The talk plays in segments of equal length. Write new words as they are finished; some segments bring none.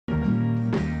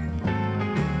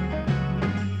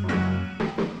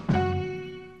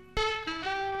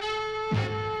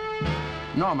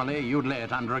Normally, you'd lay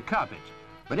it under a carpet.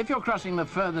 But if you're crossing the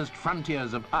furthest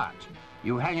frontiers of art,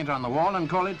 you hang it on the wall and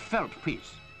call it felt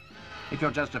piece. If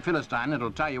you're just a Philistine,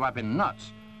 it'll tie you up in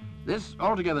knots. This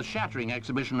altogether shattering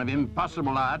exhibition of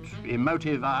impossible art,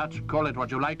 emotive art, call it what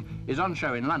you like, is on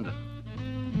show in London.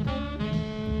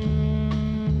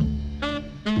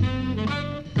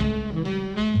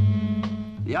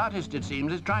 The artist, it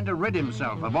seems, is trying to rid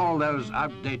himself of all those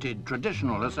outdated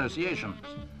traditional associations.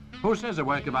 Who says a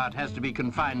work of art has to be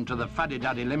confined to the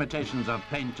fuddy-duddy limitations of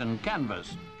paint and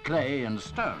canvas, clay and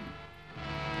stone?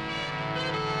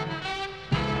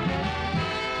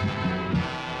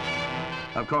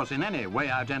 Of course, in any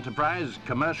way-out enterprise,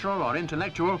 commercial or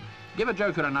intellectual, give a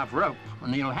joker enough rope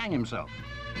and he'll hang himself.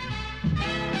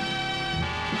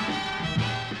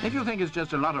 If you think it's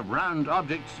just a lot of round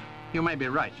objects, you may be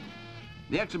right.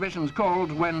 The exhibition's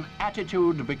called When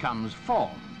Attitude Becomes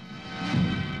Form.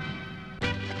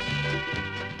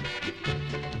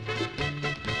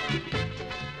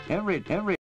 Every